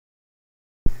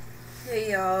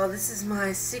Hey y'all, this is my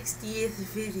 60th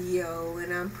video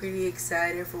and I'm pretty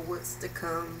excited for what's to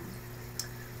come.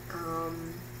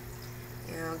 Um,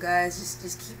 guys,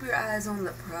 just keep your eyes on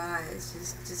the prize.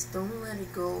 Just don't let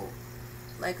it go.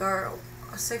 Like our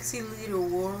sexy leader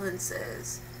Warren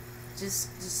says, just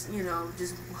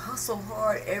hustle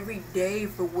hard every day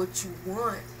for what you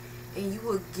want and you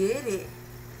will get it.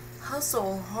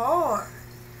 Hustle hard.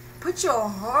 Put your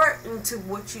heart into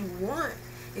what you want.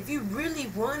 If you really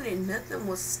want it, nothing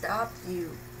will stop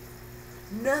you.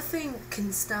 Nothing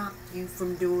can stop you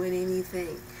from doing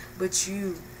anything but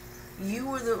you. You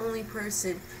are the only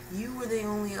person. You are the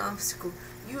only obstacle.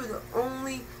 You are the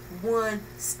only one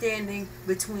standing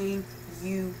between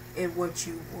you and what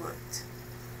you want.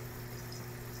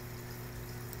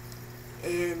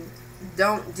 And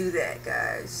don't do that,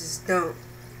 guys. Just don't.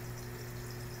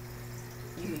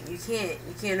 You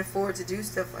can't afford to do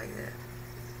stuff like that.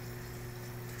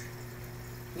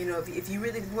 You know, if you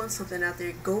really want something out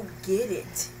there, go get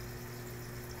it.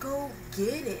 Go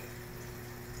get it.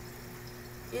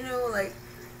 You know, like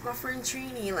my friend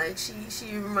Trini, like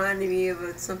she reminded me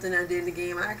of something I did in the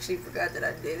game. I actually forgot that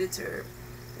I did it to her.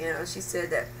 You know, she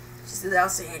said I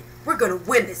was saying, we're gonna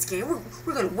win this game.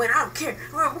 We're gonna win. I don't care.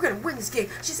 We're gonna win this game.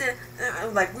 She said,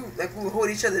 like we would hold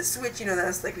each other's switch. You know,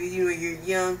 that's like you're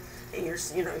young and you're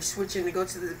switching to go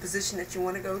to the position that you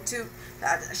want to go to.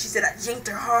 She said I yanked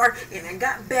her hard and I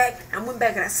got back. I went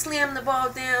back and I slammed the ball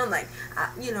down. Like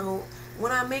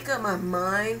when I make up my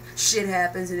mind, shit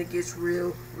happens and it gets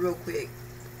real quick.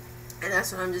 And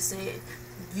that's what I'm just saying.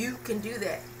 You can do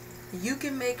that. You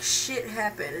can make shit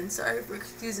happen. And sorry for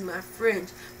excusing my French,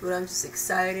 but I'm just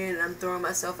excited and I'm throwing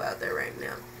myself out there right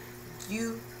now.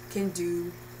 You can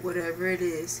do whatever it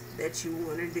is that you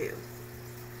want to do.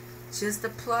 Just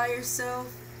apply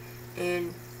yourself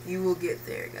and you will get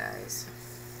there, guys.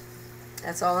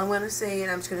 That's all I'm going to say,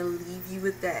 and I'm just going to leave you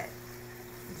with that.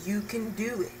 You can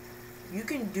do it. You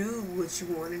can do what you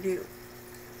want to do.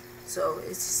 So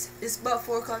it's about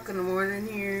 4 o'clock in the morning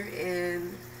here,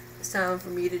 and it's time for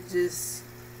me to just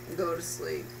go to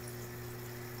sleep.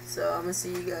 So I'm going to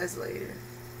see you guys later.